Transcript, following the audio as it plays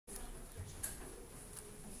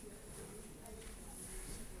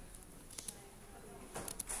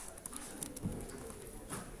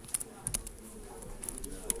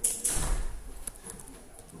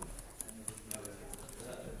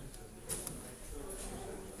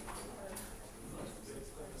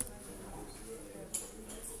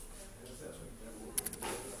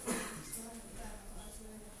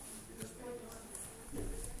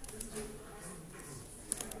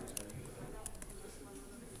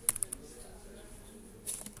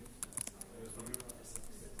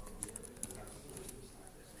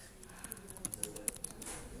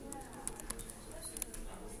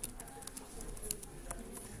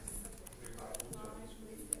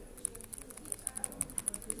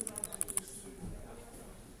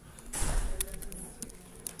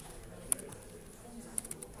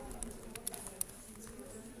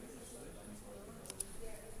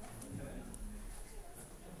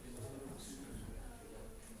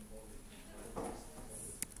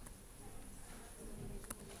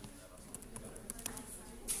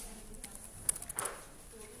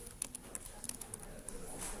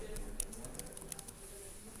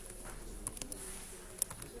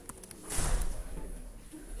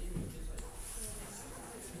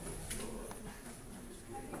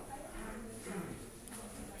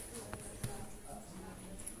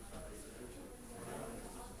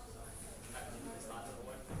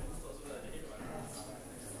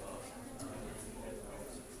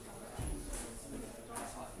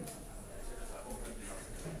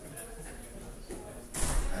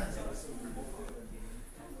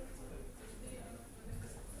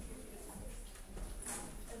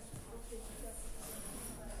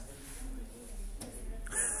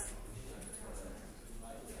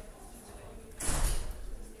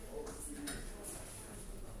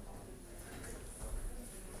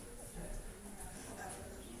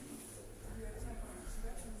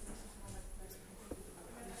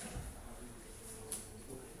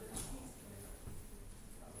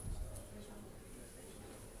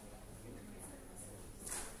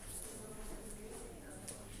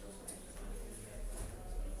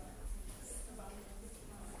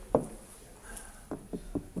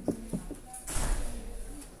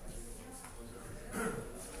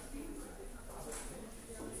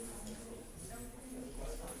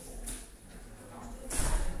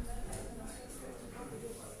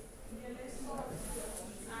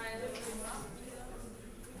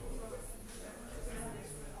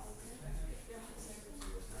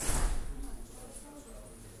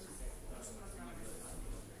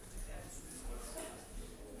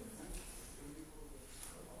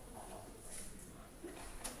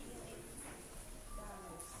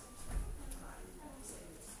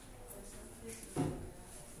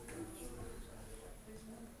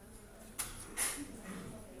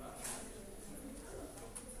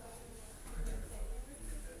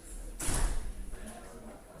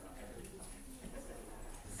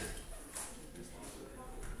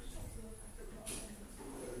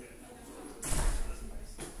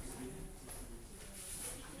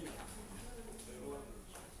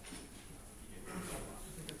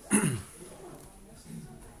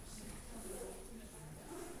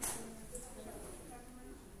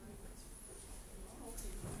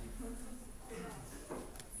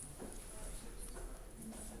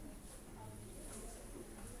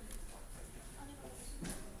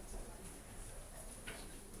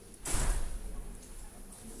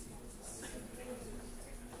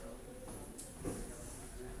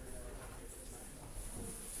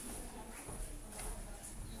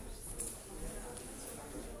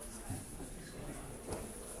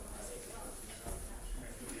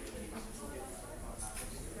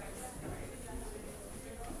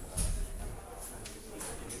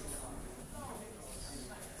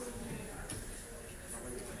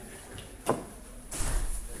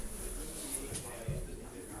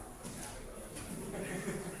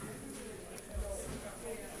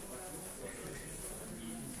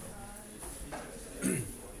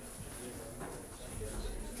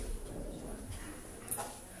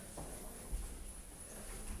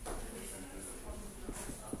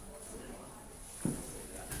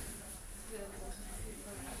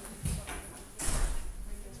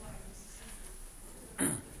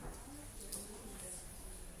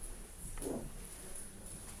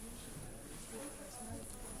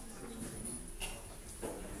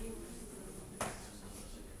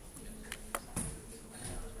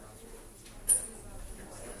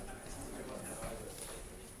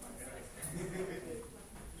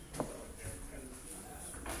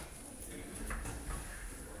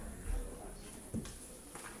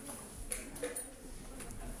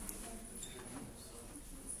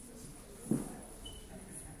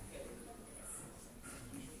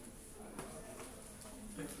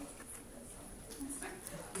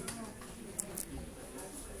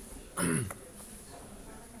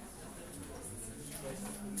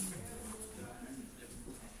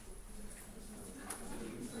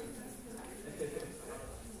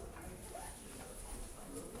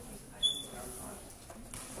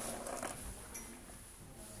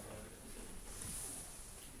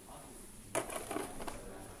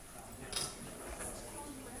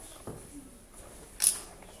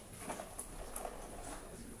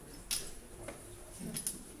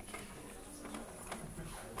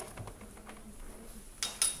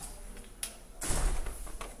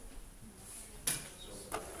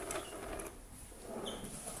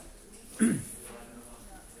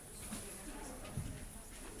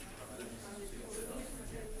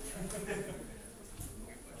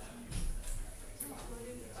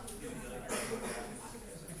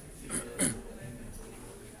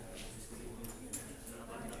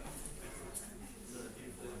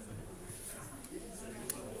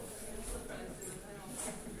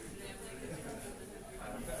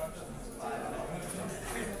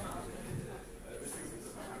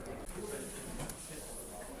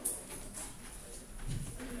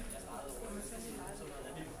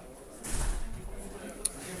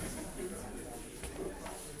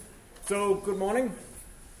So, good morning,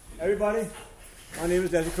 everybody. My name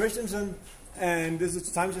is Lasse Christensen, and this is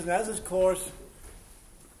the Time Series Analysis course.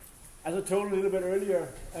 As I told a little bit earlier,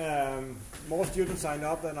 more students signed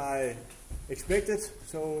up than I expected,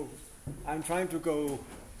 so I'm trying to go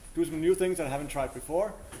do some new things that I haven't tried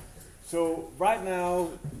before. So right now,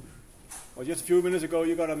 or just a few minutes ago,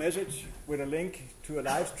 you got a message with a link to a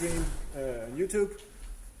live stream on YouTube,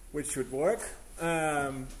 which should work.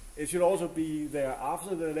 It should also be there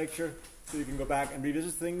after the lecture, so you can go back and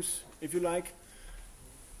revisit things if you like.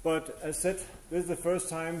 But as said, this is the first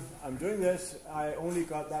time I'm doing this. I only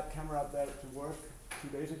got that camera up there to work 2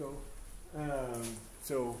 days ago.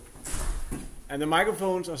 And the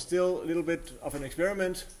microphones are still a little bit of an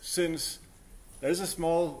experiment, since there is a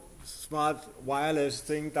small, smart wireless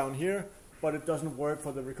thing down here, but it doesn't work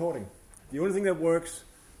for the recording. The only thing that works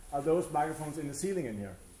are those microphones in the ceiling in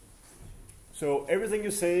here. So everything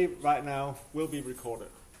you say right now will be recorded.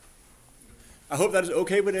 I hope that is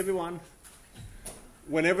okay with everyone.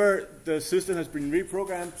 Whenever the system has been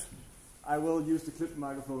reprogrammed, I will use the clip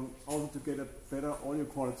microphone also to get a better audio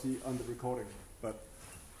quality on the recording. But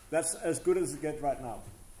that's as good as it gets right now.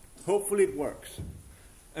 Hopefully it works.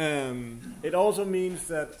 It also means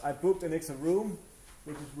that I booked an extra room,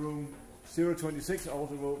 which is room 026. I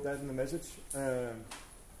also wrote that in the message.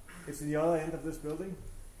 It's in the other end of this building.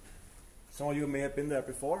 Some of you may have been there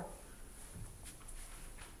before.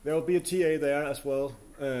 There will be a TA there as well,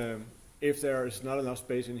 if there is not enough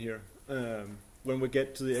space in here, when we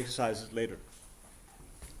get to the exercises later.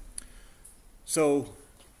 So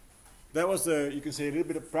that was you can say, a little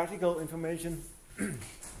bit of practical information.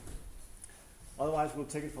 Otherwise, we'll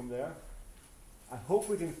take it from there. I hope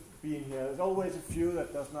we can be in here. There's always a few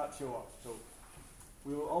that does not show up, so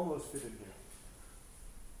we will almost fit in here.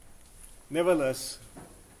 Nevertheless,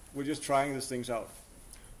 we're just trying these things out.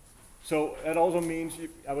 So that also means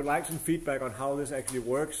I would like some feedback on how this actually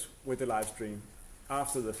works with the live stream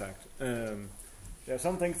after the fact. There are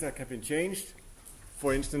some things that have been changed.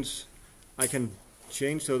 For instance, I can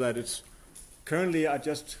change so that it's currently I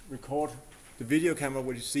just record the video camera,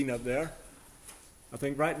 which is seen up there. I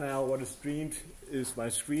think right now what is streamed is my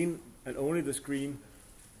screen and only the screen,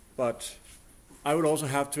 but I would also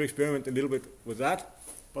have to experiment a little bit with that.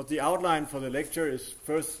 But the outline for the lecture is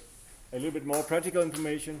first a little bit more practical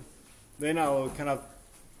information. Then I will kind of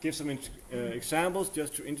give some examples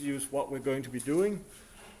just to introduce what we're going to be doing.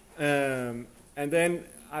 And then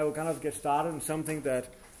I will kind of get started on something that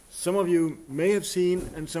some of you may have seen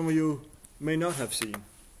and some of you may not have seen.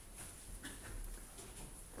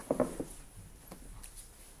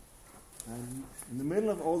 And in the middle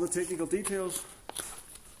of all the technical details,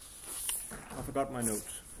 I forgot my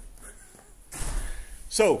notes.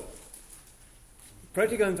 So,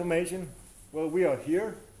 practical information, well, we are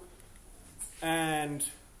here, and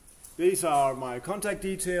these are my contact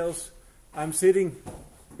details. I'm sitting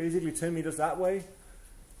basically 10 meters that way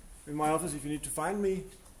in my office if you need to find me.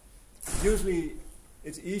 Usually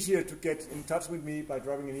it's easier to get in touch with me by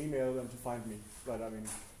dropping an email than to find me, but I mean,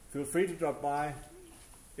 feel free to drop by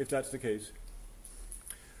if that's the case.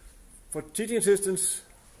 For teaching assistants,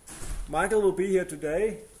 Michael will be here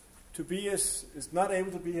today. Tobias is not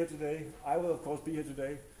able to be here today. I will, of course, be here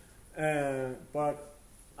today. But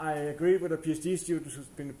I agreed with a PhD student who's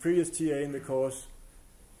been a previous TA in the course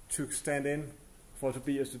to stand in for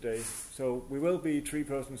Tobias today. So we will be 3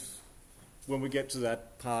 persons when we get to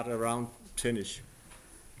that part around 10-ish.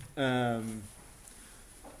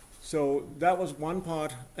 So that was one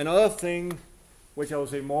part. Another thing, which I will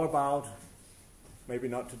say more about, maybe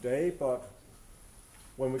not today, but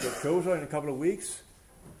when we get closer in a couple of weeks,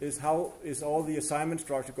 is how is all the assignment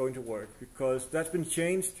structure going to work, because that's been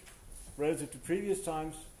changed relative to previous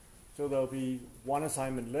times, so there'll be 1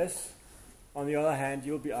 assignment less. On the other hand,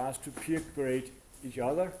 you'll be asked to peer grade each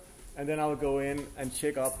other, and then I'll go in and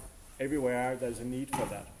check up everywhere there's a need for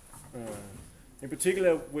that. In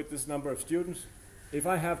particular, with this number of students, if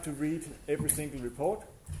I have to read every single report,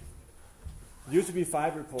 it used to be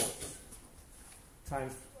 5 reports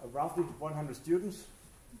times roughly 100 students,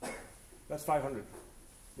 that's 500.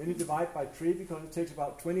 Then you divide by 3 because it takes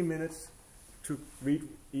about 20 minutes to read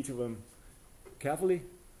each of them carefully.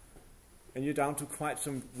 And you're down to quite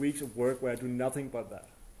some weeks of work where I do nothing but that.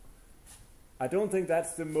 I don't think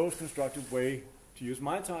that's the most constructive way to use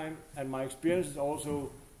my time, and my experience is also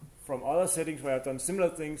from other settings where I've done similar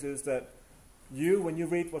things is that when you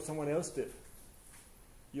read what someone else did,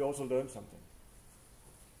 you also learn something.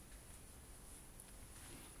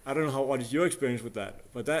 I don't know what is your experience with that,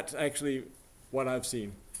 but that's actually what I've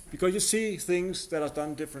seen. Because you see things that are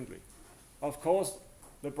done differently. Of course,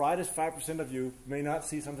 the brightest 5% of you may not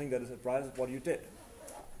see something that is as bright as what you did.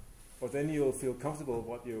 But then you'll feel comfortable with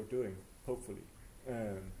what you're doing, hopefully.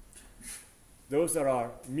 Those that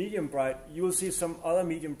are medium bright, you will see some other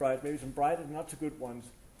medium bright, maybe some bright and not so good ones.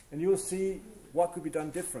 And you will see what could be done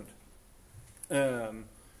different.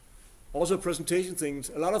 Also presentation things,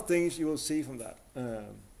 a lot of things you will see from that.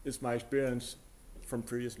 Is my experience from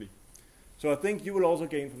previously. So I think you will also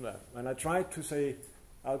gain from that. And I tried to say,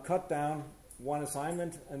 I'll cut down one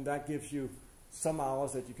assignment, and that gives you some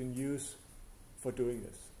hours that you can use for doing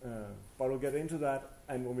this. But we'll get into that,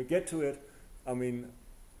 and when we get to it, I mean,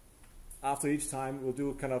 after each time, we'll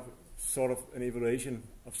do kind of sort of an evaluation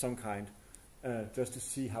of some kind, just to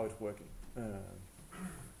see how it's working.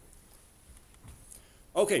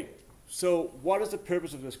 Okay, so what is the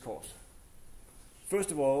purpose of this course? First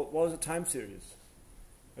of all, what is a time series?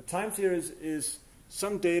 A time series is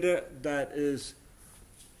some data that is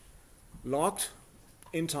logged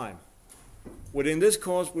in time. Within this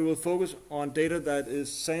course, we will focus on data that is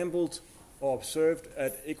sampled or observed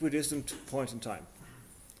at equidistant points in time.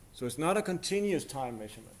 So it's not a continuous time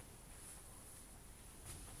measurement.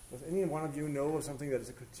 Does any one of you know of something that is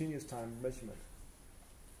a continuous time measurement?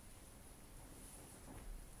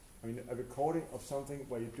 I mean, a recording of something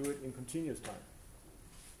where you do it in continuous time.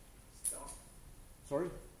 Stop. Sorry?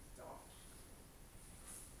 Stop.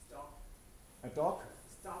 Stop. A dock?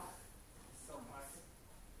 Stop. Stop market.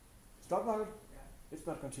 Stock market? Yeah. It's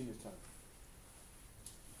not continuous time.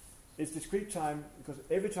 It's discrete time because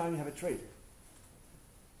every time you have a trade,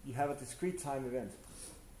 you have a discrete time event.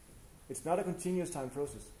 It's not a continuous time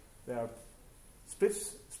process. There are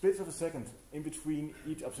splits of a second in between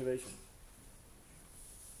each observation.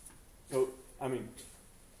 So, I mean,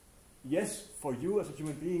 yes, for you as a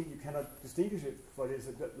human being, you cannot distinguish it, but there's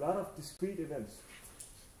a lot of discrete events.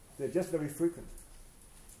 They're just very frequent.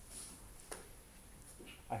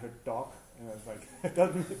 I heard dog, and I was like,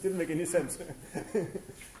 it didn't make any sense.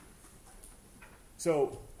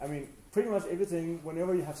 So, I mean, pretty much everything,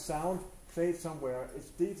 whenever you have sound played somewhere,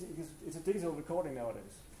 it's a digital recording nowadays.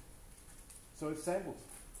 So it's sampled.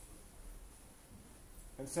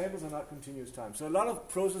 And samples are not continuous time. So a lot of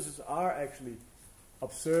processes are actually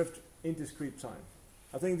observed in discrete time.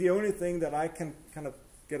 I think the only thing that I can kind of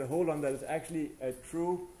get a hold on that is actually a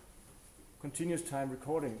true continuous time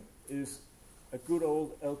recording is a good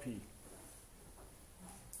old LP.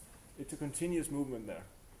 It's a continuous movement there.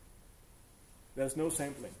 There's no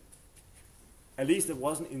sampling. At least it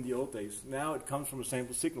wasn't in the old days. Now it comes from a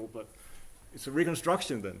sample signal, but it's a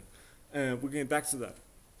reconstruction then. We'll get back to that.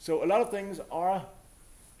 So a lot of things are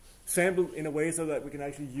sampled in a way so that we can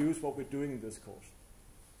actually use what we're doing in this course.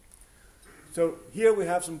 So here we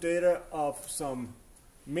have some data of some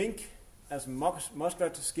mink as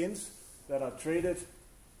muskrat skins that are traded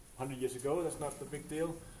 100 years ago. That's not the big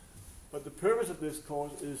deal. But the purpose of this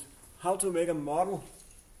course is how to make a model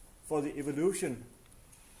for the evolution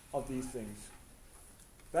of these things.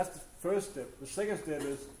 That's the first step. The second step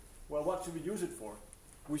is, well, what should we use it for?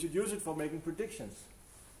 We should use it for making predictions.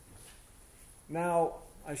 Now,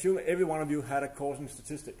 I assume every one of you had a course in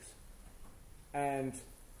statistics. And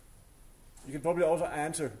you can probably also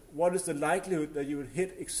answer, what is the likelihood that you would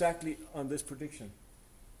hit exactly on this prediction?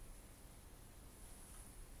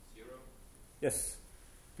 0. Yes,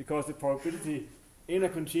 because the probability in a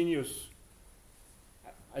continuous,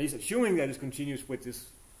 at least assuming that it's continuous with this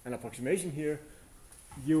an approximation here,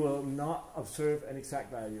 you will not observe an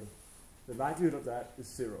exact value. The likelihood of that is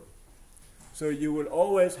 0. So you will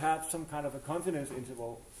always have some kind of a confidence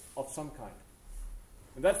interval of some kind.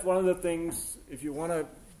 And that's one of the things, if you want to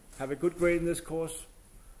have a good grade in this course,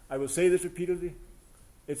 I will say this repeatedly,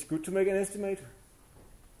 it's good to make an estimate,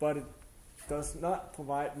 but it does not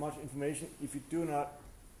provide much information if you do not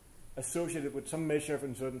associate it with some measure of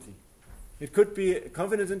uncertainty. It could be a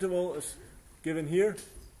confidence interval as given here.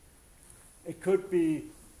 It could be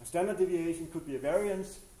a standard deviation, could be a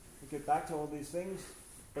variance. We'll get back to all these things,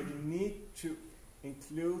 but you need to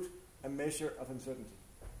include a measure of uncertainty.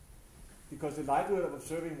 Because the likelihood of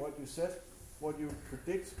observing what you said, what you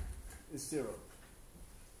predict, is 0.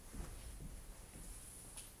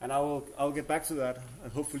 And I'll get back to that,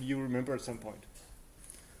 and hopefully you remember at some point.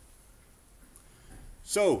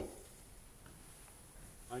 So,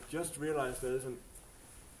 I just realized there's some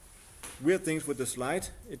weird things with the slide.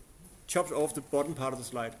 It chops off the bottom part of the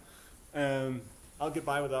slide. I'll get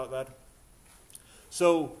by without that.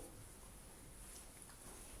 So,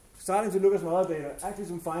 starting to look at some other data, actually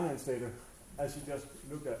some finance data, as you just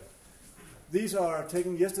looked at. These are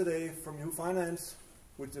taken yesterday from Yahoo Finance,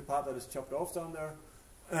 which is the part that is chopped off down there.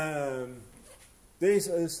 This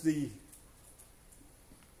is the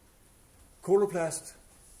Coloplast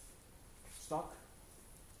stock.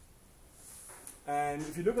 And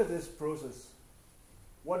if you look at this process,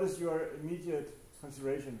 what is your immediate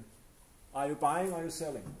consideration? Are you buying or are you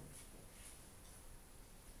selling?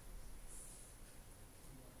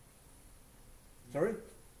 Sorry?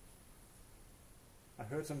 I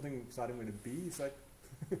heard something starting with a B. It's like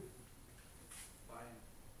Buying.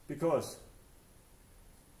 because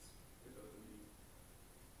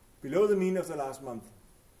Below the mean. below the mean of the last month.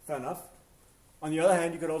 Fair enough. On the other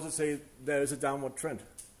hand, you could also say there is a downward trend.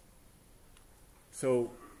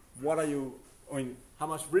 So what are you, I mean, how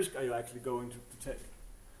much risk are you actually going to take?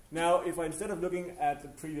 Now, if I, instead of looking at the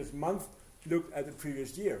previous month, look at the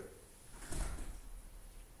previous year.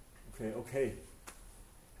 Okay.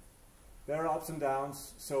 There are ups and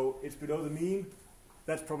downs, so it's below the mean.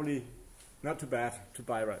 That's probably not too bad to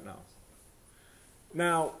buy right now.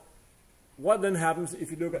 Now, what then happens if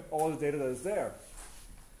you look at all the data that is there?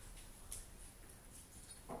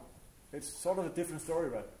 It's sort of a different story,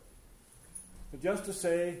 right? So just to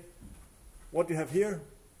say what you have here,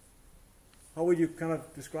 how would you kind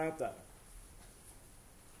of describe that?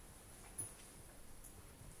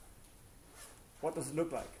 What does it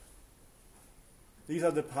look like? These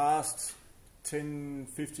are the past 10,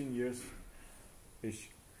 15 years-ish.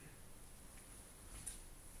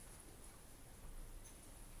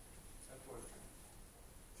 Upward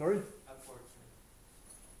trend. Sorry? Upward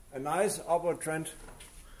trend. A nice upward trend.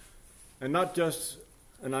 And not just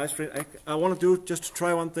a nice trend. I want to do just to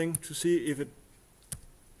try one thing to see if it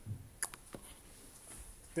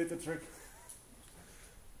did the trick.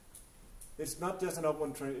 It's not just an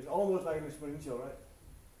upward trend. It's almost like an exponential, right?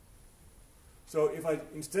 So if I,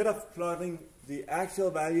 instead of plotting the actual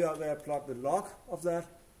value out there, plot the log of that,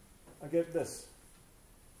 I get this.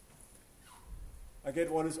 I get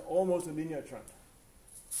what is almost a linear trend.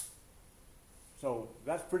 So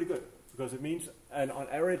that's pretty good, because it means, and on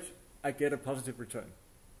average, I get a positive return.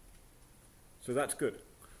 So that's good.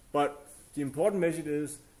 But the important message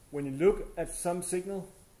is, when you look at some signal,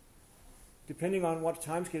 depending on what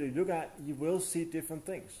time scale you look at, you will see different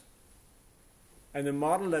things. And the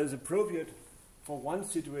model that is appropriate for one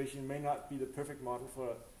situation may not be the perfect model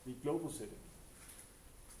for the global setting.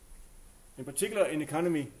 In particular, in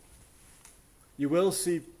economy, you will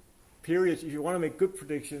see periods. If you want to make good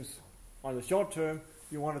predictions on the short term,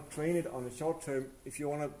 you want to train it on the short term. If you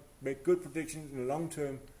want to make good predictions in the long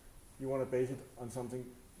term, you want to base it on something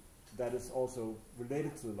that is also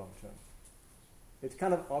related to the long term. It's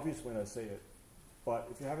kind of obvious when I say it, but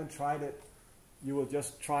if you haven't tried it, you will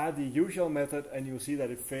just try the usual method and you'll see that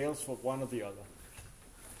it fails for one or the other.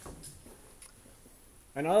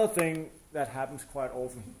 Another thing that happens quite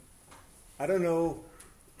often, I don't know,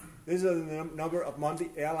 this is the number of monthly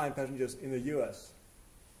airline passengers in the US.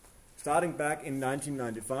 Starting back in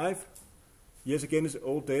 1995, yes, again, it's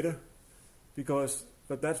old data,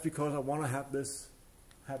 but that's because I want to have this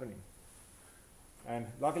happening. And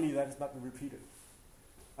luckily that has not been repeated.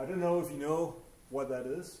 I don't know if you know what that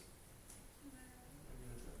is.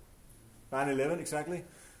 9/11, exactly.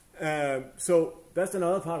 So that's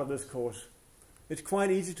another part of this course. It's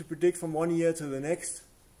quite easy to predict from one year to the next,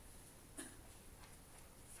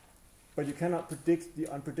 but you cannot predict the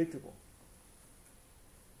unpredictable.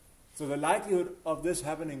 So the likelihood of this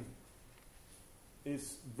happening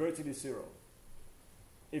is virtually zero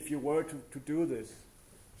if you were to do this.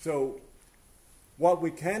 So what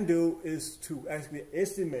we can do is to actually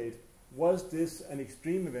estimate, was this an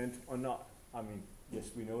extreme event or not? I mean, yes,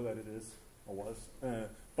 we know that it is, or was.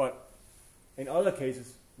 But in other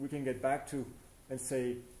cases, we can get back to and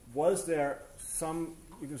say, was there some,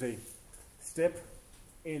 you can say, step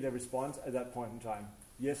in the response at that point in time?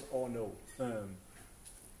 Yes or no?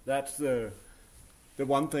 That's the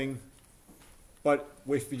one thing. But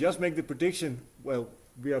if we just make the prediction, well,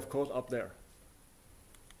 we are of course up there.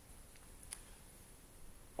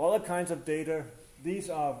 Other kinds of data, these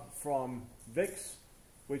are from VEX,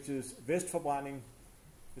 which is Vestforbrænding.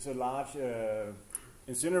 It's a large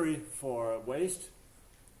incinerator for waste.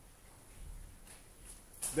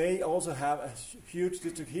 They also have a huge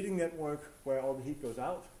district heating network where all the heat goes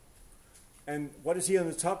out. And what you see on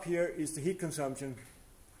the top here is the heat consumption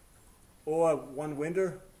over one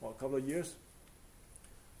winter, or a couple of years.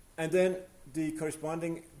 And then the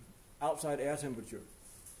corresponding outside air temperature.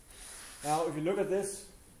 Now, if you look at this,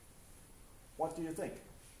 what do you think?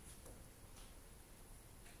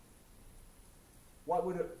 What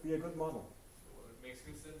would be a good model? Well, it makes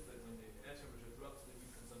good sense that when the air temperature drops, the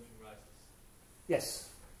heat consumption rises. Yes.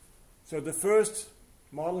 So the first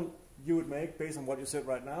model you would make, based on what you said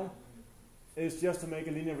right now, is just to make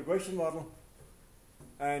a linear regression model.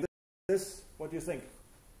 And this, what do you think?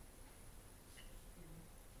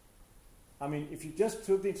 I mean, if you just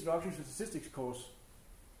took the Introduction to Statistics course,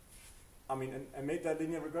 I mean, and made that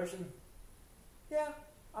linear regression, yeah,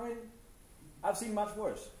 I mean, I've seen much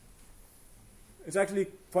worse. It's actually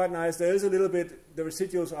quite nice. There is a little bit, the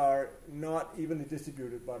residuals are not evenly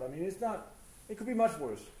distributed, but I mean, it's not, it could be much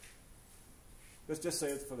worse. Let's just say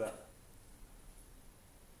it for that.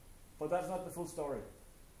 But that's not the full story.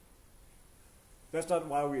 That's not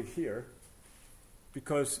why we're here,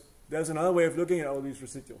 because there's another way of looking at all these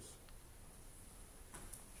residuals.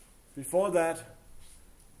 Before that,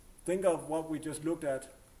 think of what we just looked at,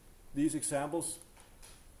 these examples,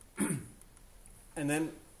 and then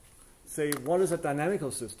say, what is a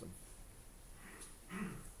dynamical system?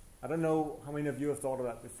 I don't know how many of you have thought of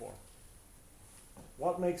that before.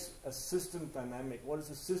 What makes a system dynamic? What is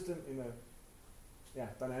a system in a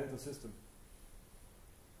dynamical system?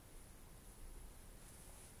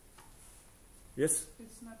 Yes?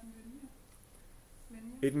 It's not linear.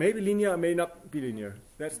 It may be linear, it may not be linear.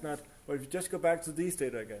 That's not, but if you just go back to these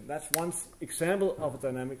data again, that's one example of a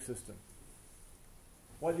dynamic system.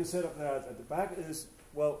 What you said up there at the back is,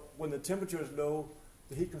 well, when the temperature is low,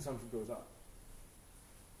 the heat consumption goes up.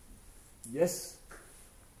 Yes,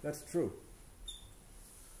 that's true.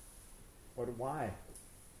 But why?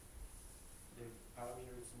 The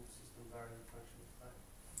parameters in the system vary in function of time.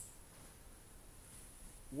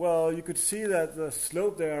 Well, you could see that the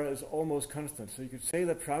slope there is almost constant. So you could say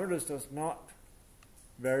that parameters does not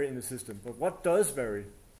vary in the system. But what does vary?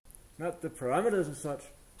 Not the parameters as such,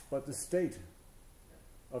 but the state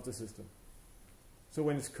of the system. So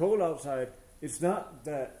when it's cold outside, it's not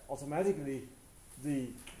that automatically the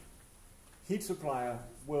heat supplier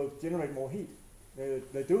will generate more heat.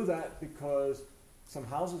 They do that because some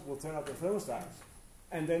houses will turn up their thermostats,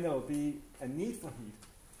 and then there will be a need for heat.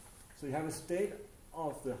 So you have a state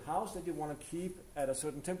of the house that you want to keep at a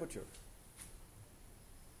certain temperature.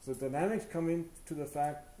 So dynamics come into the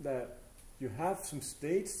fact that you have some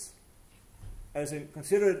states, as in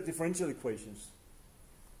consider differential equations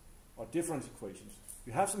or difference equations.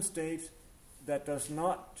 You have some states that does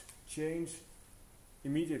not change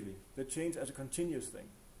immediately. They change as a continuous thing.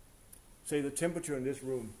 Say the temperature in this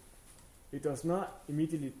room. It does not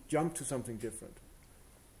immediately jump to something different.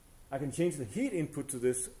 I can change the heat input to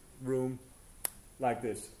this room like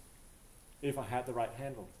this, if I had the right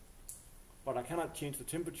handle. But I cannot change the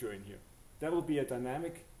temperature in here. That will be a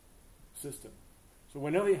dynamic system. So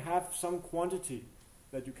whenever you have some quantity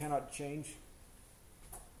that you cannot change,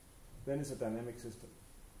 then it's a dynamic system.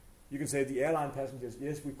 You can say the airline passengers,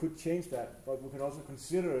 yes, we could change that, but we can also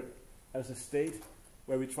consider it as a state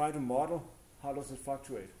where we try to model how does it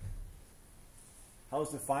fluctuate.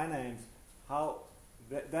 How's the finance?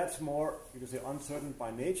 That's more, you can say, uncertain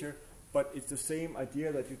by nature, but it's the same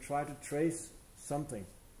idea that you try to trace something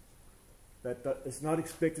that is not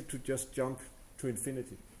expected to just jump to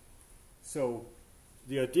infinity. So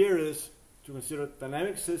the idea is to consider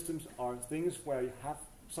dynamic systems are things where you have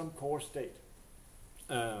some core state.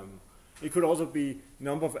 It could also be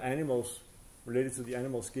number of animals related to the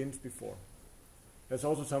animal skins before. There's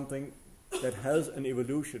also something that has an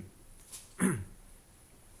evolution.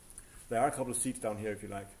 There are a couple of seats down here if you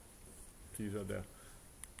like. Please are there.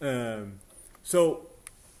 So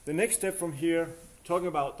the next step from here, talking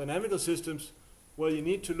about dynamical systems, well, you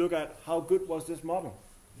need to look at how good was this model.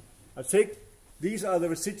 I take these are the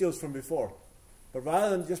residuals from before, but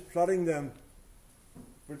rather than just plotting them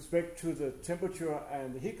with respect to the temperature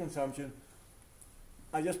and the heat consumption,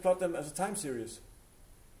 I just plot them as a time series.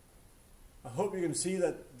 I hope you can see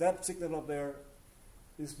that that signal up there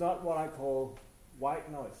is not what I call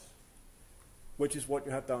white noise, which is what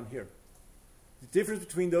you have down here. The difference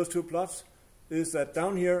between those two plots is that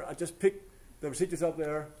down here I just pick the residuals up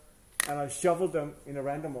there and I shuffle them in a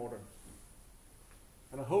random order.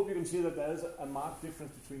 And I hope you can see that there is a marked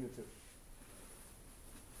difference between the two.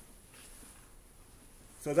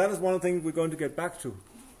 So that is one of the things we're going to get back to.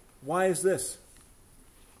 Why is this?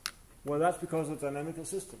 Well, that's because of dynamical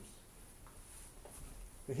systems.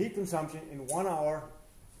 The heat consumption in 1 hour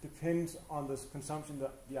depends on the consumption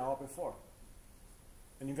the hour before.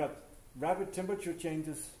 And you've got rapid temperature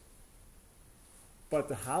changes, but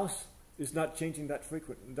the house is not changing that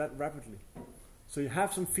rapidly. So you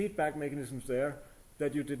have some feedback mechanisms there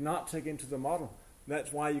that you did not take into the model.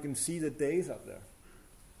 That's why you can see the days up there.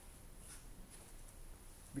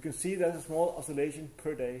 We can see there's a small oscillation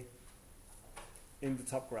per day in the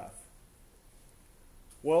top graph.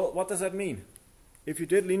 Well, what does that mean? If you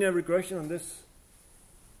did linear regression on this,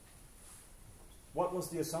 what was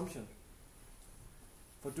the assumption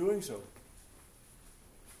for doing so?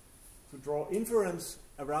 To draw inference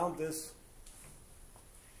around this,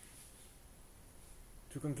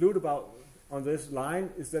 to conclude about on this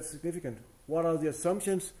line, is that significant? What are the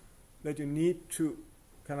assumptions that you need to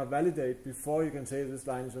kind of validate before you can say this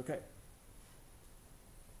line is okay?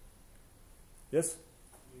 Yes?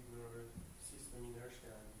 Ignore system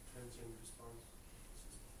inertia and transient response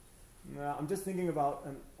system. No, I'm just thinking about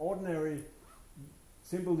an ordinary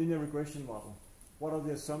simple linear regression model. What are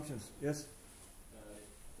the assumptions? Yes?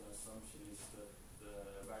 The assumption is that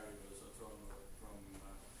the variables are drawn from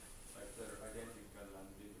like they're identical and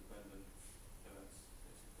independent events.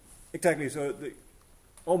 Exactly. So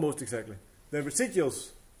almost exactly. The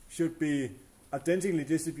residuals should be identically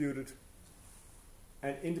distributed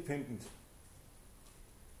and independent.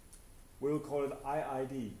 We'll call it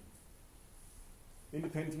IID.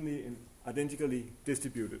 Independently and identically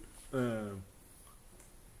distributed.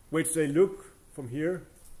 Which they look from here.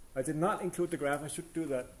 I did not include the graph. I should do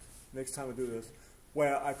that next time I do this.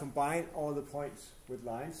 Where I combine all the points with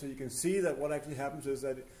lines. So you can see that what actually happens is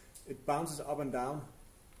that it bounces up and down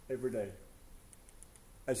every day.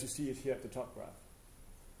 As you see it here at the top graph.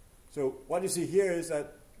 So what you see here is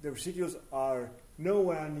that the residuals are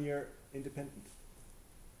nowhere near independent.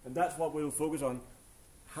 And that's what we'll focus on.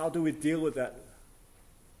 How do we deal with that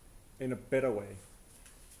in a better way?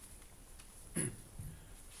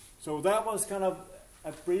 So that was kind of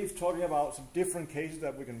a brief talking about some different cases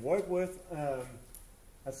that we can work with.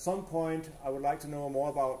 At some point, I would like to know more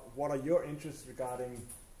about what are your interests regarding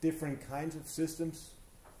different kinds of systems.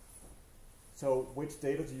 So which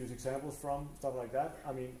data to use examples from, stuff like that.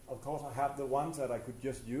 I mean, of course, I have the ones that I could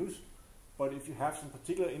just use. But if you have some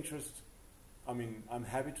particular interest, I mean, I'm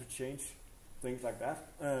happy to change things like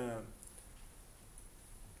that.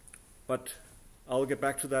 But I'll get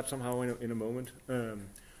back to that somehow in a moment.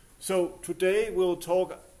 So today we'll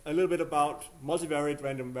talk a little bit about multivariate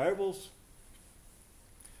random variables.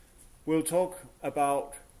 We'll talk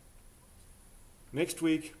about next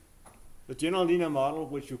week the general linear model,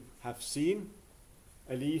 which you have seen,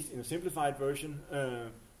 at least in a simplified version.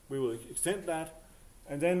 We will extend that.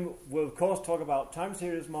 And then we'll of course talk about time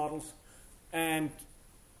series models and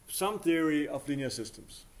some theory of linear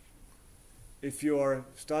systems. If you're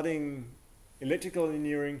studying electrical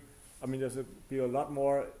engineering, I mean, there's be a lot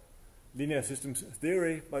more linear systems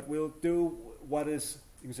theory, but we'll do what is,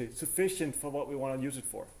 you can say, sufficient for what we want to use it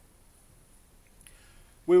for.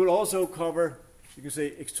 We will also cover, you can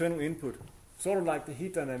say, external input, sort of like the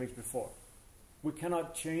heat dynamics before. We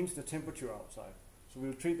cannot change the temperature outside, so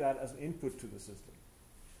we'll treat that as an input to the system.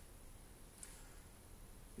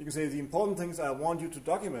 You can say the important things I want you to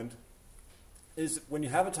document is when you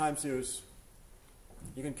have a time series,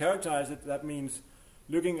 you can characterize it. That means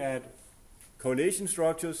looking at correlation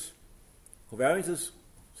structures, covariances,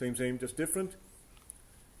 same, just different.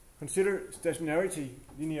 Consider stationarity,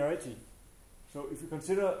 linearity. So if you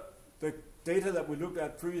consider the data that we looked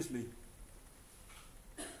at previously,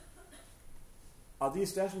 are these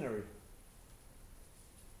stationary?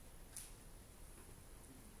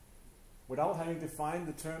 Without having defined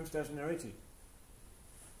the term stationarity.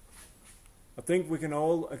 I think we can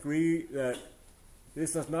all agree that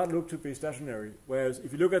this does not look to be stationary. Whereas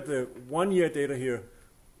if you look at the 1 year data here,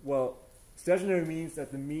 well, stationary means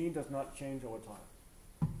that the mean does not change over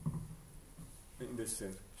time. In this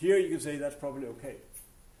sense. Here you can say that's probably okay.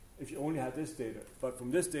 If you only have this data. But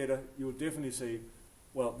from this data, you will definitely say,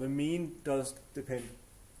 well, the mean does depend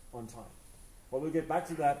on time. But we'll get back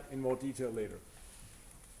to that in more detail later.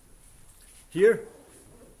 Here,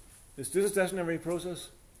 is this a stationary process?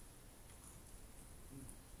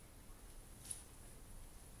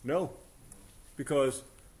 No, because It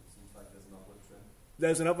seems like there's an upward trend.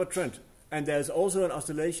 there's an upward trend, and there's also an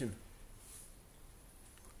oscillation.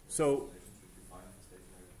 So, Oscillation should be fine for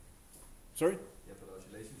stationary. sorry? Yeah, but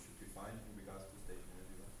oscillation should be fine in regards to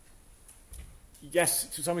stationary, right? Yes,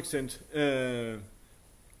 to some extent.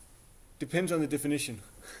 Depends on the definition.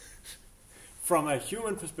 From a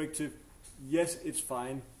human perspective, yes, it's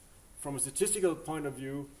fine. From a statistical point of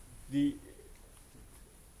view, the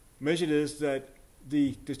measure is that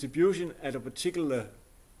the distribution at a particular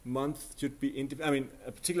month should be,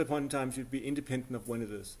 a particular point in time should be independent of when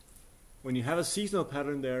it is. when you have a seasonal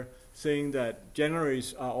pattern there, saying that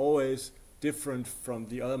Januaries are always different from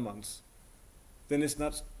the other months, then it's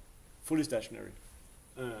not fully stationary.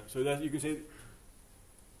 So that you can say,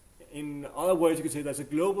 in other words, you could say there's a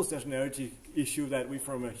global stationarity issue that we,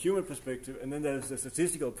 from a human perspective, and then there's the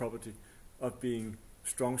statistical property of being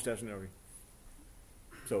strong stationary.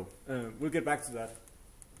 So we'll get back to that.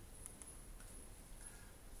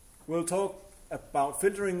 We'll talk about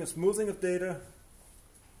filtering and smoothing of data.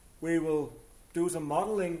 We will do some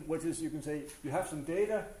modeling, which is, you can say, you have some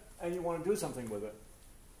data and you want to do something with it.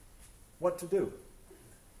 What to do?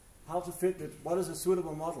 How to fit it? What is a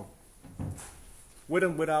suitable model? With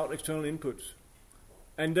and without external inputs.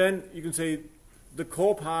 And then you can say the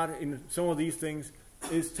core part in some of these things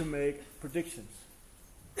is to make predictions.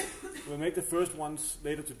 We'll make the first ones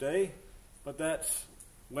later today, but that's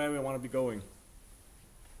where we want to be going.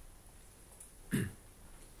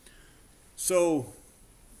 So,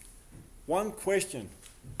 one question,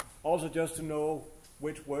 also just to know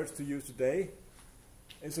which words to use today,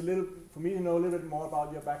 is for me to know a little bit more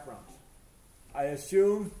about your background. I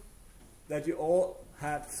assume that you all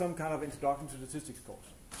had some kind of introduction to statistics course.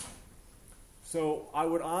 So I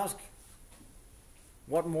would ask,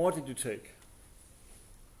 what more did you take?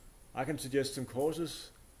 I can suggest some courses,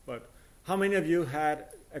 but how many of you had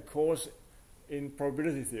a course in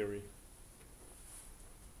probability theory?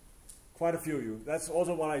 Quite a few of you. That's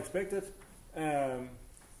also what I expected.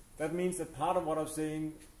 That means that part of what I'm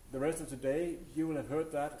saying the rest of today, you will have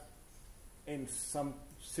heard that in some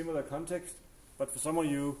similar context, but for some of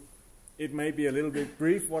you, it may be a little bit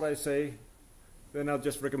brief what I say. Then I'll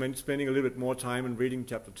just recommend spending a little bit more time and reading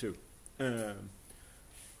chapter 2.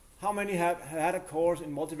 How many have had a course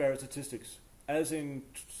in multivariate statistics, as in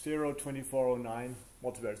 02409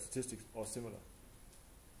 multivariate statistics or similar?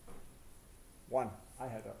 One. I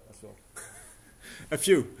had that as well. A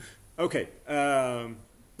few. Okay,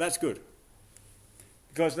 that's good.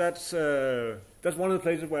 Because that's one of the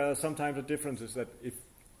places where sometimes the difference is that if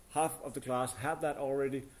half of the class have that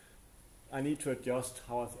already, I need to adjust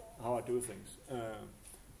how I do things.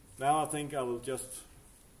 Now I think I will just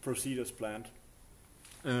proceed as planned.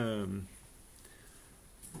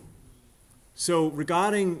 So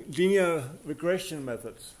regarding linear regression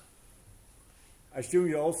methods, I assume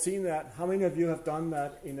you've all seen that. How many of you have done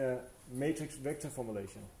that in a matrix vector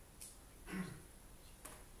formulation?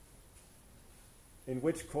 In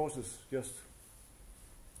which courses? Just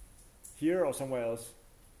here or somewhere else?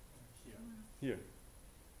 Here.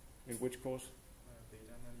 In which course?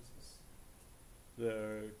 Data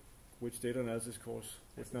analysis. Which data analysis course?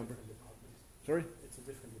 Which number? Sorry? It's a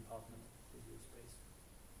different department. Space.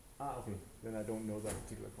 Okay. Then I don't know that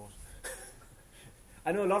particular course.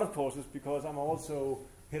 I know a lot of courses because I'm also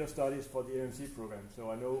head of studies for the AMC program, so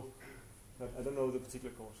I know that I don't know the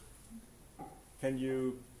particular course. Can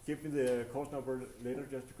you give me the course number later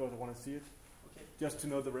just because I want to see it? Okay. Just to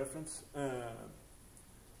know the reference.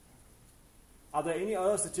 Are there any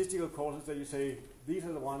other statistical courses that you say, these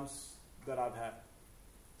are the ones that I've had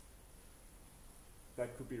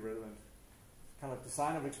that could be relevant? Kind of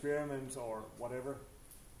design of experiments or whatever?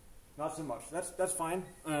 Not so much. That's fine.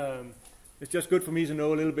 It's just good for me to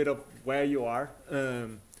know a little bit of where you are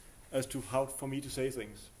as to how for me to say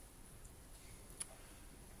things.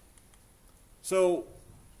 So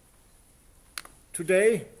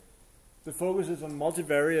today the focus is on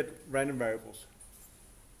multivariate random variables.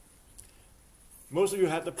 Most of you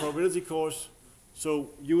had the probability course, so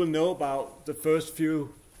you will know about the first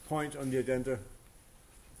few points on the agenda.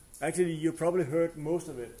 Actually, you probably heard most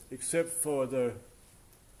of it except for the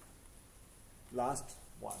last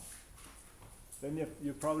one. Then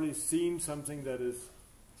you've probably seen something that is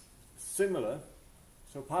similar.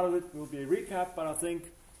 So part of it will be a recap, but I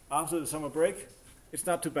think after the summer break, it's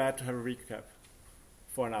not too bad to have a recap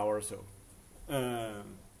for an hour or so.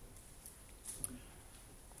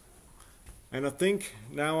 And I think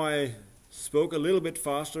now I spoke a little bit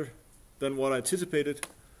faster than what I anticipated.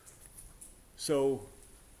 So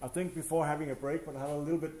I think before having a break, but I have a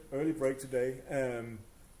little bit early break today,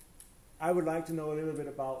 I would like to know a little bit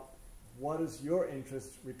about what is your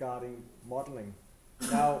interest regarding modeling.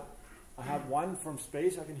 Now, I have one from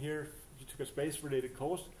space. I can hear you took a space-related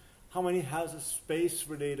course. How many has a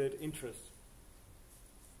space-related interest?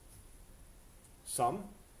 Some,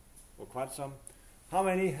 or quite some. How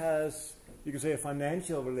many has, you can say, a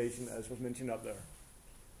financial relation, as was mentioned up there?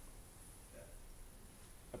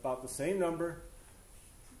 About the same number.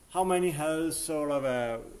 How many has sort of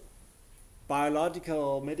a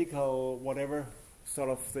biological, medical, whatever sort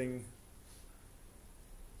of thing?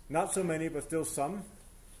 Not so many, but still some.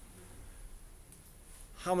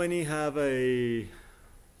 How many have a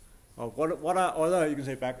Or what are other, you can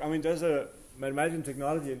say, back? I mean, there's a mathematics and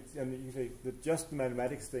technology, and you can say the just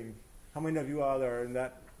mathematics thing. How many of you are there in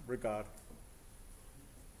that regard?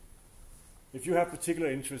 If you have particular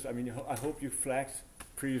interest, I mean, I hope you flagged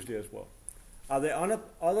previously as well. Are there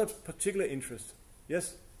other particular interests?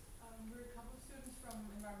 Yes? We're a couple of students from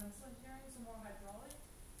environmental engineering, some more hydraulic.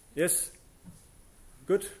 Yes?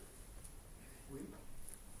 Good?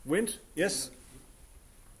 Wind? Yes?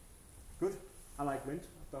 Good. I like wind.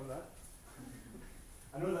 I've done that.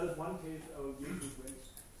 I know there's one case I will use with wind.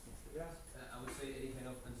 Yes? I would say any kind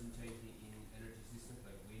of uncertainty in energy systems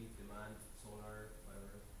like wind, demand, solar,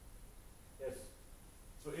 whatever. Yes.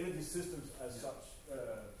 So energy systems as such,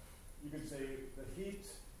 you could say the heat,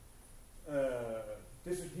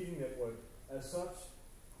 district heating network as such,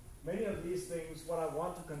 many of these things, what I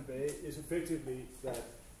want to convey is effectively that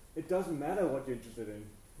it doesn't matter what you're interested in.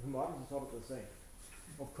 The models are sort of the same.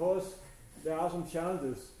 Of course, there are some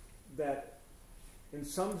challenges that in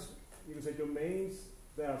some, you can say, domains,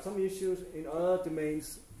 there are some issues. In other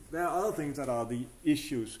domains, there are other things that are the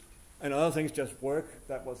issues, and other things just work.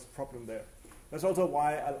 That was the problem there. That's also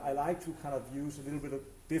why I like to kind of use a little bit of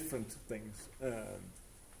different things.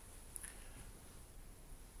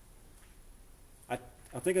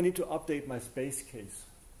 I think I need to update my space case,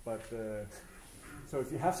 but so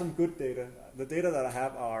if you have some good data, the data that I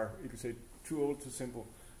have are, you could say, too old, too simple.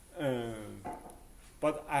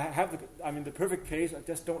 But I have the perfect case. I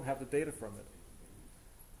just don't have the data from it.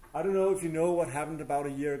 I don't know if you know what happened about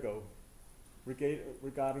a year ago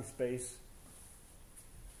regarding space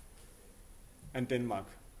and Denmark,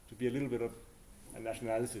 to be a little bit of a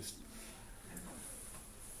nationalist.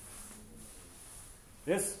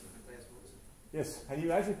 Yes? Yes, and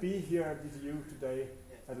you actually be here at DTU today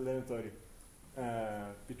at 11:30,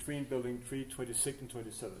 between building 326 and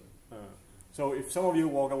 27. So if some of you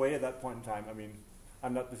walk away at that point in time, I mean,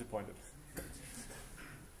 I'm not disappointed.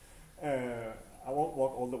 I won't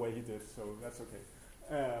walk all the way he did, so that's okay.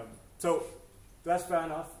 So that's fair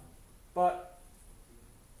enough. But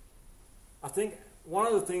I think one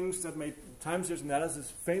of the things that made time series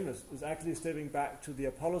analysis famous is actually stepping back to the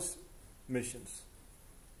Apollo missions.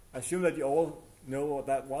 I assume that you all know what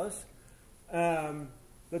that was.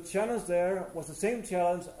 The challenge there was the same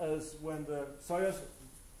challenge as when the Soyuz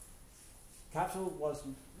capsule was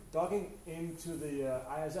docking into the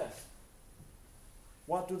ISS.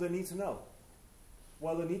 What do they need to know?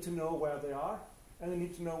 Well, they need to know where they are, and they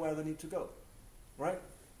need to know where they need to go, right?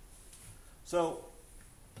 So,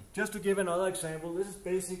 just to give another example, this is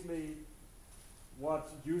basically what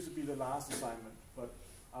used to be the last assignment, but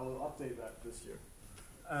I will update that this year.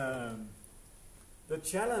 The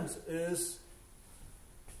challenge is,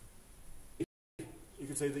 you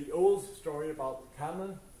could say the old story about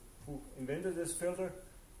Kalman, who invented this filter,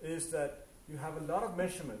 is that you have a lot of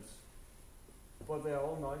measurements, but they are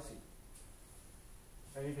all noisy.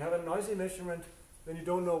 And if you have a noisy measurement, then you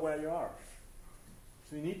don't know where you are.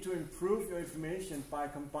 So you need to improve your information by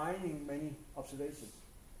combining many observations.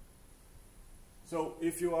 So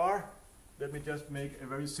if you are, let me just make a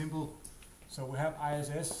very simple, so we have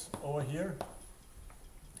ISS over here,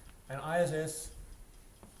 and ISS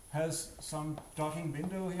has some docking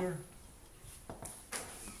window here,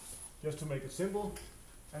 just to make it simple,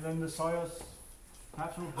 and then the Soyuz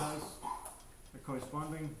capsule has the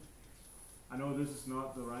corresponding, I know this is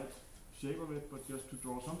not the right shape of it, but just to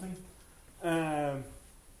draw something.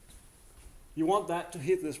 You want that to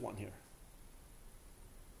hit this one here.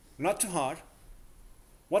 Not too hard.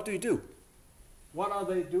 What do you do? What are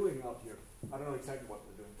they doing out here? I don't know exactly what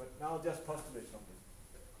they're doing, but now I'll just postulate something.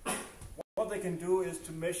 What they can do is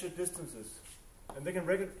to measure distances. And they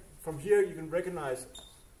can from here you can recognize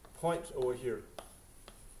points over here.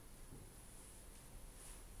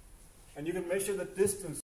 And you can measure the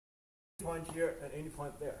distance point here and any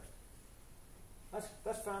point there.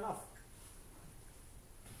 That's fair enough.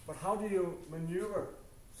 But how do you maneuver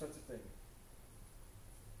such a thing?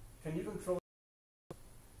 Can you control?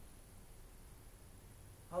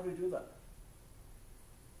 How do you do that?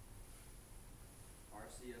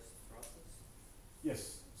 RCS thrusters?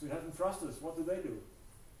 Yes. So you have some thrusters. What do they do?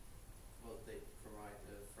 Well, they provide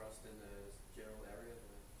thrust in the general area.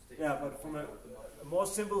 Yeah, but from a more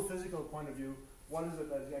simple physical point of view, what is it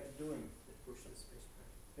that it's actually doing? It pushes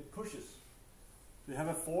spacecraft. It pushes. So you have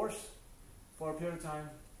a force for a period of time,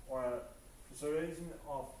 or a acceleration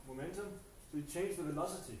of momentum, so you change the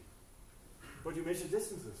velocity. But you measure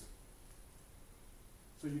distances.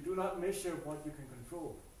 So you do not measure what you can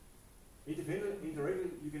control.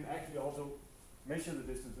 Indirectly, you can actually also measure the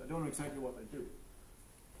distance. I don't know exactly what they do.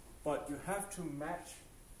 But you have to match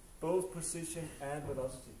both position and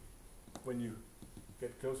velocity when you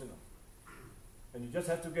get close enough. And you just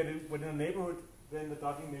have to get it within a neighborhood, then the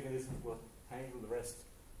docking mechanism will handle the rest.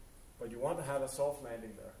 But you want to have a soft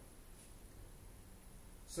landing there.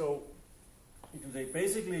 So you can say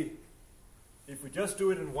basically, if we just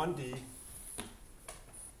do it in 1D,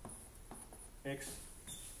 x,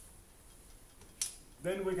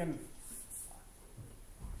 then we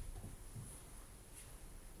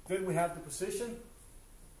have the position,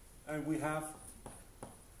 and we have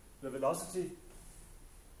the velocity.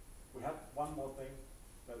 We have one more thing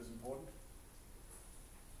that is important.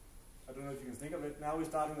 I don't know if you can think of it. Now we're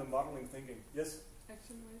starting the modeling thinking. Yes?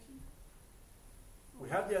 Acceleration. We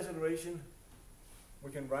have the acceleration.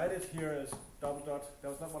 We can write it here as double dot. That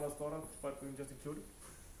was not what I thought of, but we can just include it.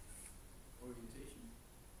 Orientation.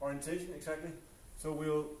 Orientation, exactly. So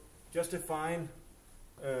we'll just define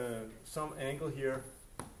some angle here.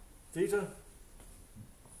 Theta.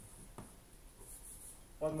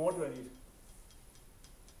 What more do I need?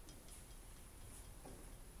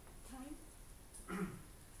 Time.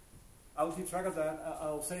 I'll keep track of that.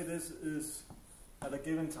 I'll say this is at a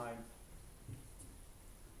given time.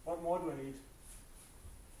 What more do I need?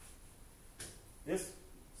 Yes?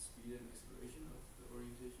 Speed and acceleration of the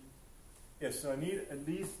orientation. Yes, so I need at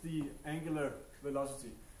least the angular velocity.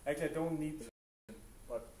 Actually, I don't need the,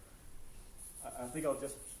 but I think I'll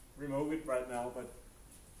just remove it right now. But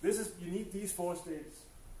this is, you need these four states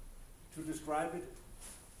to describe it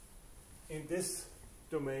in this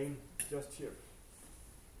domain just here.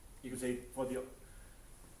 You can say for the,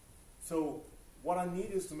 so what I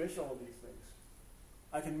need is to measure all these things.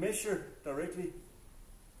 I can measure directly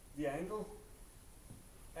the angle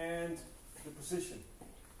and the position,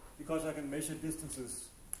 because I can measure distances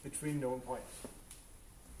between known points.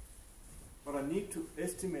 But I need to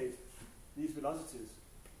estimate these velocities.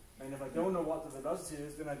 And if I don't know what the velocity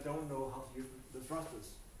is, then I don't know how to use the thrusters.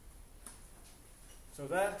 So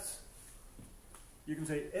that's, you can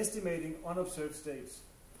say, estimating unobserved states.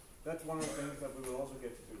 That's one of the things that we will also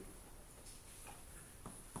get to do.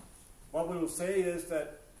 What we will say is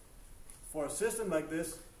that for a system like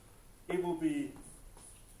this, it will be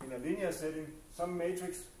in a linear setting, some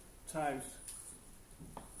matrix times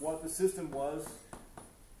what the system was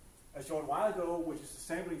a short while ago, which is the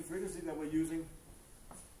sampling frequency that we're using,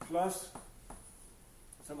 plus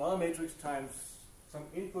some other matrix times some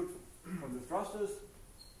input from the thrusters,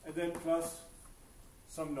 and then plus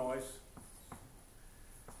some noise.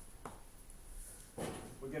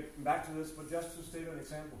 We'll get back to this, but just to state an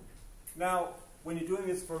example. Now, when you're doing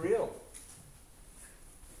this for real,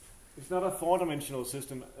 it's not a four-dimensional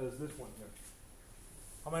system as this one here.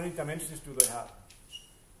 How many dimensions do they have?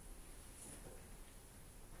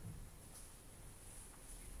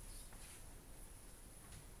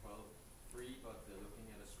 Well, 3, but they're looking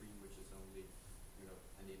at a screen which is only,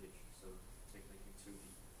 an image, so technically 2D.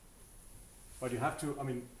 But you have to, I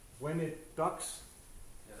mean, when it docks,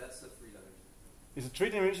 Yeah, that's the 3-dimensional. it's a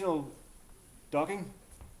three-dimensional docking,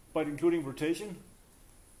 but including rotation.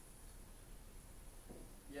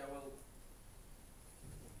 Yeah, well,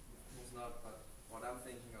 it's not, but what I'm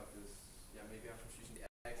thinking of is, maybe I'm confusing the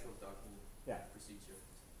actual docking procedure,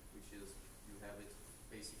 which is you have it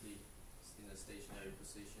basically in a stationary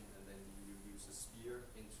position, and then you use a spear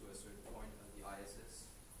into a certain point on the ISS.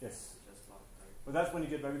 Yes. Just like, But that's when you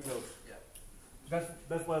get very close. yeah.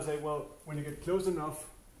 That's why I say, well, when you get close enough,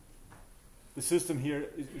 the system here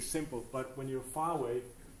is simple, but when you're far away,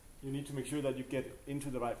 you need to make sure that you get into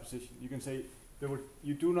the right position. You can say,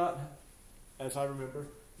 you do not, as I remember,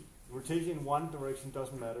 rotation in one direction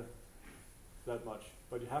doesn't matter that much,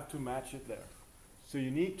 but you have to match it there. So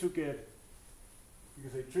you need to get, you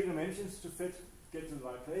can say 3 dimensions to get to the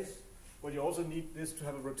right place, but you also need this to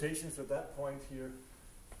have a rotation, so that point here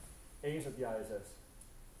aims at the ISS.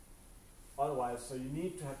 Otherwise, so you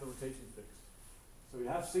need to have the rotation fixed. So you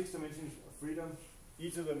have 6 dimensions of freedom.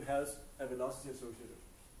 Each of them has a velocity associated.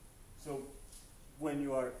 So when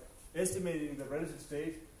you are estimating the relative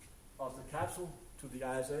state of the capsule to the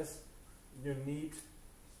ISS, you need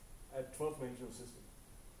a 12-dimensional system.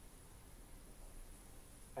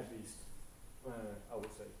 At least, I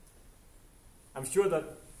would say. I'm sure that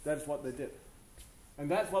that's what they did. And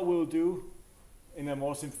that's what we'll do in a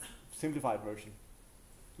more simplified version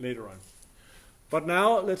later on. But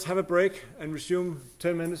now let's have a break and resume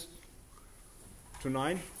 10 minutes to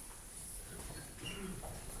 9.